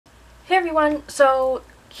Hey everyone, so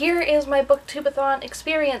here is my Booktube-a-thon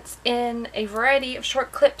experience in a variety of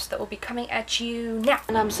short clips that will be coming at you now.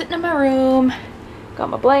 And I'm sitting in my room, got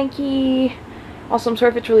my blankie. Also, I'm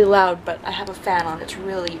sorry if it's really loud, but I have a fan on. It's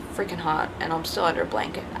really freaking hot and I'm still under a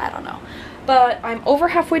blanket. I don't know. But I'm over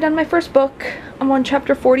halfway done my first book. I'm on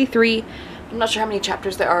chapter 43. I'm not sure how many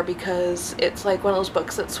chapters there are because it's like one of those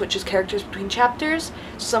books that switches characters between chapters.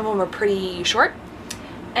 Some of them are pretty short.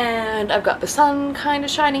 And I've got the sun kind of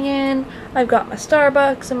shining in, I've got my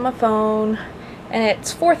Starbucks and my phone, and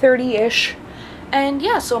it's 4:30-ish. And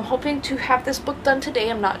yeah, so I'm hoping to have this book done today.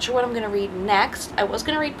 I'm not sure what I'm going to read next. I was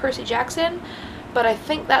going to read Percy Jackson, but I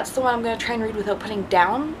think that's the one I'm going to try and read without putting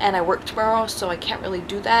down, and I work tomorrow, so I can't really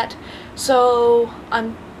do that. So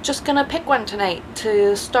I'm just going to pick one tonight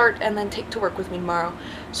to start and then take to work with me tomorrow.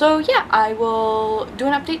 So yeah, I will do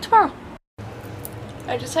an update tomorrow.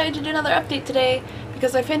 I decided to do another update today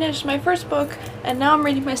because I finished my first book and now I'm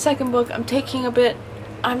reading my second book. I'm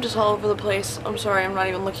just all over the place. I'm sorry, I'm not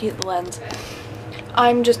even looking at the lens.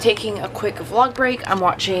 I'm just taking a quick vlog break. I'm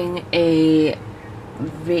watching a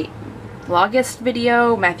vlogist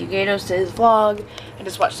video, Matthew Gatos' vlog. I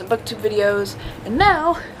just watched some booktube videos. And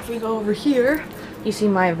now, if we go over here, you see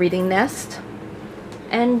my reading nest.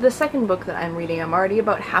 And the second book that I'm reading, I'm already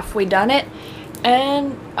about halfway done it.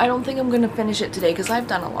 And I don't think I'm going to finish it today because I've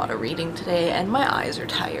done a lot of reading today and my eyes are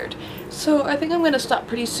tired. So I think I'm going to stop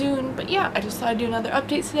pretty soon. But yeah, I just thought I'd do another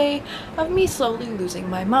update today of me slowly losing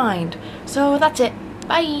my mind. So that's it.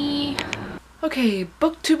 Bye! Okay,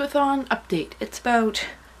 Booktube-a-thon update. It's about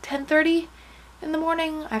 10:30 in the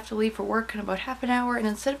morning. I have to leave for work in about half an hour. And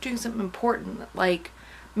instead of doing something important like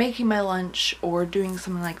making my lunch or doing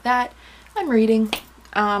something like that, I'm reading.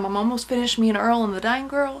 I'm almost finished Me and Earl and the Dying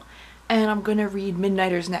Girl. And I'm going to read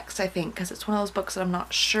Midnighters next, I think, because it's one of those books that I'm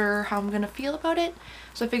not sure how I'm going to feel about it.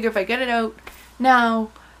 So I figure if I get it out now,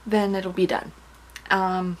 then it'll be done.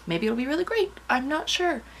 Maybe it'll be really great. I'm not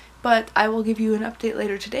sure. But I will give you an update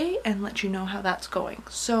later today and let you know how that's going.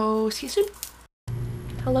 So, see you soon.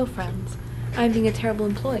 Hello, friends. I'm being a terrible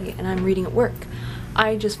employee and I'm reading at work.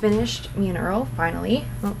 I just finished Me and Earl, finally.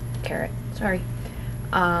 Oh, carrot. Sorry.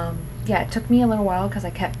 Yeah, it took me a little while because I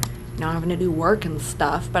kept not having to do work and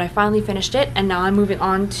stuff, but I finally finished it and now I'm moving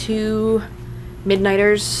on to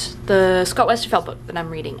Midnighters, the Scott Westerfeld book that I'm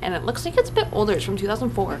reading, and it looks like it's a bit older. It's from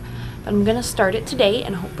 2004, but I'm gonna start it today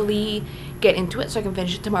and hopefully get into it so I can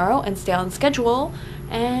finish it tomorrow and stay on schedule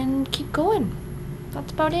and keep going.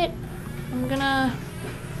 That's about it. I'm gonna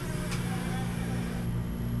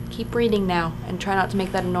keep reading now and try not to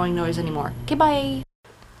make that annoying noise anymore. Okay, bye!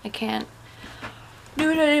 I can't do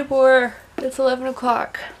it anymore. It's 11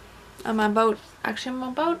 o'clock. I'm about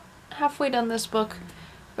halfway done this book,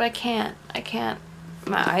 but I can't.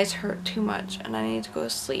 My eyes hurt too much and I need to go to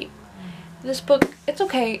sleep. This book, it's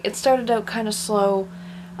okay. It started out kind of slow,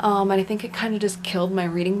 and I think it kind of just killed my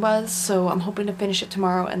reading buzz, so I'm hoping to finish it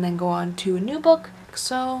tomorrow and then go on to a new book.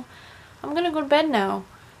 So I'm gonna go to bed now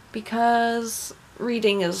because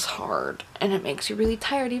reading is hard and it makes you really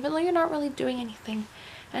tired even though you're not really doing anything.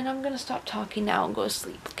 And I'm gonna stop talking now and go to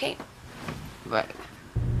sleep, okay? Bye.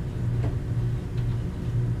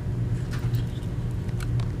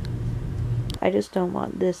 I just don't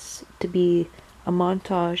want this to be a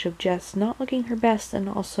montage of Jess not looking her best and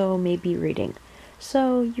also maybe reading.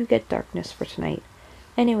 So you get darkness for tonight.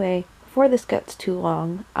 Anyway, before this gets too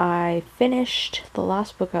long, I finished the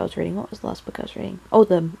last book I was reading. What was the last book I was reading? Oh,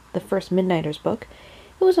 the first Midnighters book.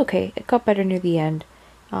 It was okay. It got better near the end.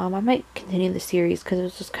 I might continue the series because it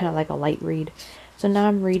was just kind of like a light read. So now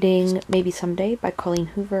I'm reading Maybe Someday by Colleen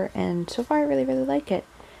Hoover, and so far I really, really like it.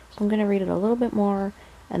 So I'm going to read it a little bit more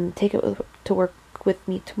and take it to work with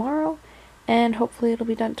me tomorrow, and hopefully it'll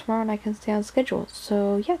be done tomorrow and I can stay on schedule.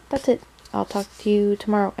 So yeah, that's it. I'll talk to you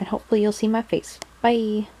tomorrow and hopefully you'll see my face.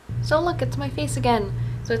 Bye! So look, it's my face again.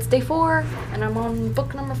 So it's day 4 and I'm on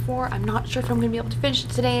book number 4. I'm not sure if I'm going to be able to finish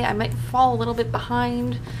it today. I might fall a little bit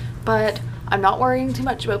behind, but I'm not worrying too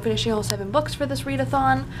much about finishing all 7 books for this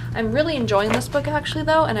readathon. I'm really enjoying this book actually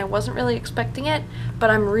though, and I wasn't really expecting it, but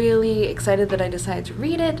I'm really excited that I decided to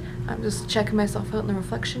read it. I'm just checking myself out in the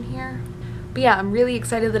reflection here. But yeah, I'm really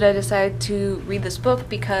excited that I decided to read this book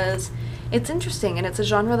because it's interesting and it's a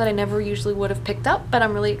genre that I never usually would have picked up, but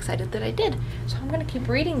I'm really excited that I did. So I'm gonna keep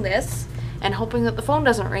reading this and hoping that the phone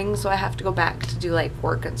doesn't ring so I have to go back to do like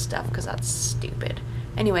work and stuff because that's stupid.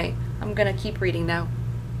 Anyway, I'm gonna keep reading now.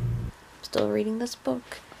 Still reading this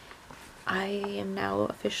book. I am now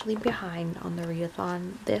officially behind on the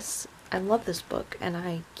readathon. I love this book and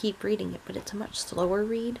I keep reading it, but it's a much slower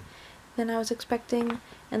read than I was expecting,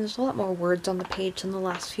 and there's a lot more words on the page than the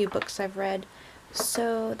last few books I've read,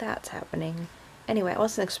 so that's happening. Anyway, I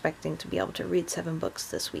wasn't expecting to be able to read 7 books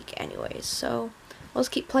this week anyways, so let's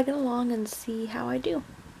keep plugging along and see how I do.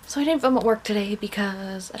 So I didn't film at work today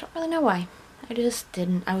because I don't really know why. I just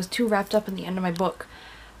didn't. I was too wrapped up in the end of my book.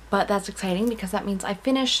 But that's exciting because that means I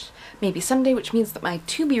finished maybe Sunday, which means that my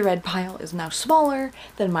to-be-read pile is now smaller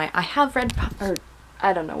than my I have read or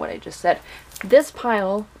I don't know what I just said. This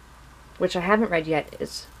pile, which I haven't read yet,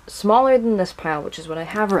 is smaller than this pile, which is what I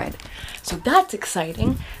have read. So that's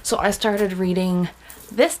exciting. So I started reading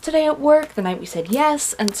this today at work, the night we said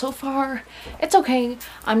yes, and so far it's okay.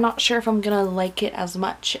 I'm not sure if I'm gonna like it as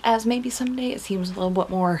much as maybe someday. It seems a little bit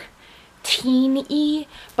more teen-y,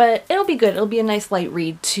 but it'll be good. It'll be a nice light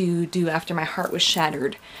read to do after my heart was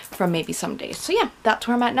shattered from maybe someday. So yeah, that's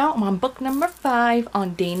where I'm at now. I'm on book number 5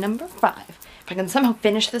 on day number 5. If I can somehow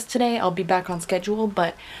finish this today, I'll be back on schedule,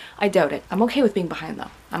 but I doubt it. I'm okay with being behind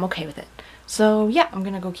though. I'm okay with it. So yeah, I'm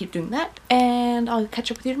gonna go keep doing that and I'll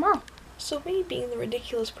catch up with you tomorrow. So me being the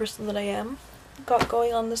ridiculous person that I am, got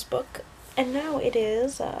going on this book, and now it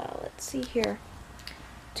is, let's see here,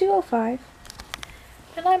 2:05.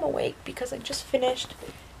 And I'm awake because I just finished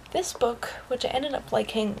this book, which I ended up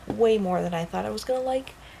liking way more than I thought I was gonna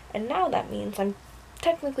like, and now that means I'm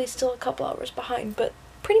technically still a couple hours behind, but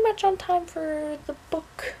pretty much on time for the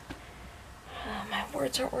book. My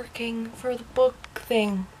words aren't working. For the book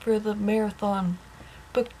thing, for the marathon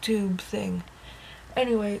booktube thing.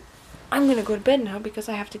 Anyway, I'm gonna go to bed now because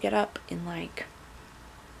I have to get up in like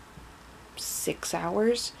 6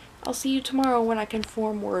 hours. I'll see you tomorrow when I can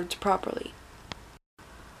form words properly.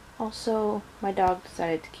 Also, my dog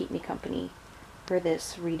decided to keep me company for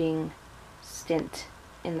this reading stint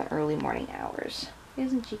in the early morning hours.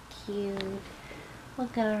 Isn't she cute?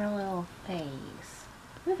 Look at her little face.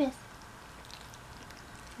 Rufus.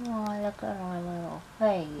 Oh, look at her little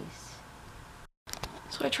face.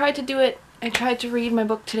 So I tried to do it. I tried to read my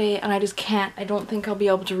book today and I just can't. I don't think I'll be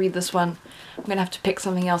able to read this one. I'm gonna have to pick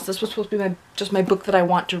something else. This was supposed to be just my book that I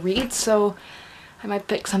want to read, so I might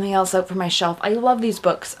pick something else out for my shelf. I love these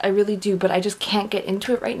books, I really do, but I just can't get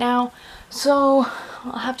into it right now. So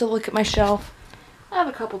I'll have to look at my shelf. I have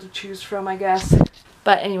a couple to choose from, I guess.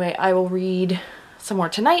 But anyway, I will read some more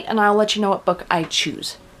tonight and I'll let you know what book I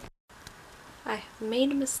choose. I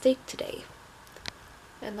made a mistake today.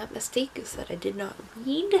 And that mistake is that I did not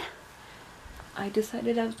read. I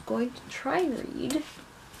decided I was going to try and read.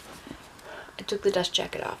 I took the dust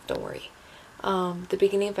jacket off, don't worry. The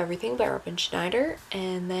Beginning of Everything by Robin Schneider,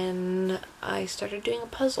 and then I started doing a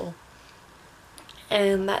puzzle,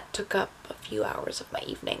 and that took up a few hours of my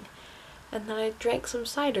evening, and then I drank some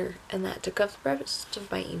cider, and that took up the rest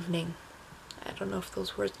of my evening. I don't know if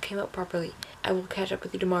those words came out properly. I will catch up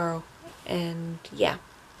with you tomorrow, and yeah,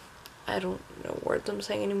 I don't know words I'm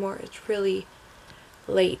saying anymore. It's really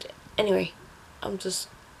late. Anyway, I'm just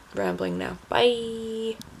rambling now.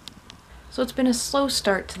 Bye! So it's been a slow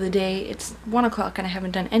start to the day. It's 1 o'clock and I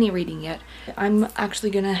haven't done any reading yet. I'm actually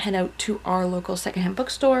gonna head out to our local secondhand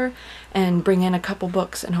bookstore and bring in a couple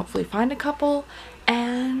books and hopefully find a couple.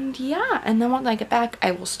 And yeah, and then once I get back,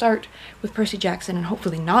 I will start with Percy Jackson and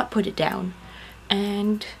hopefully not put it down.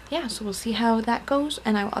 And yeah, so we'll see how that goes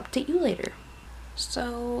and I will update you later.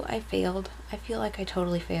 So I failed. I feel like I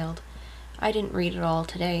totally failed. I didn't read it all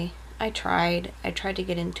today. I tried to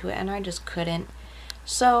get into it and I just couldn't.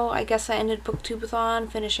 So I guess I ended Booktube-a-thon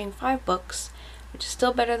finishing 5 books, which is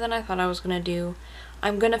still better than I thought I was gonna do.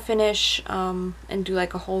 I'm gonna finish and do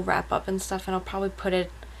like a whole wrap up and stuff, and I'll probably put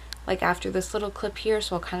it like after this little clip here,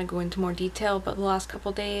 so I'll kind of go into more detail about the last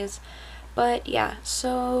couple days. But yeah,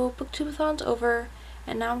 so Booktube-a-thon's over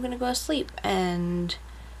and now I'm gonna go to sleep and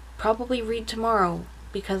probably read tomorrow,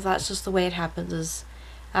 because that's just the way it happens, is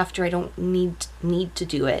after I don't need to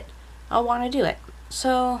do it, I'll want to do it.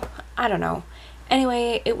 So I don't know.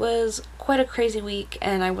 Anyway, it was quite a crazy week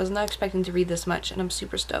and I was not expecting to read this much and I'm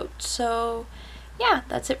super stoked. So yeah,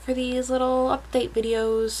 that's it for these little update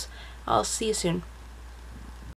videos. I'll see you soon.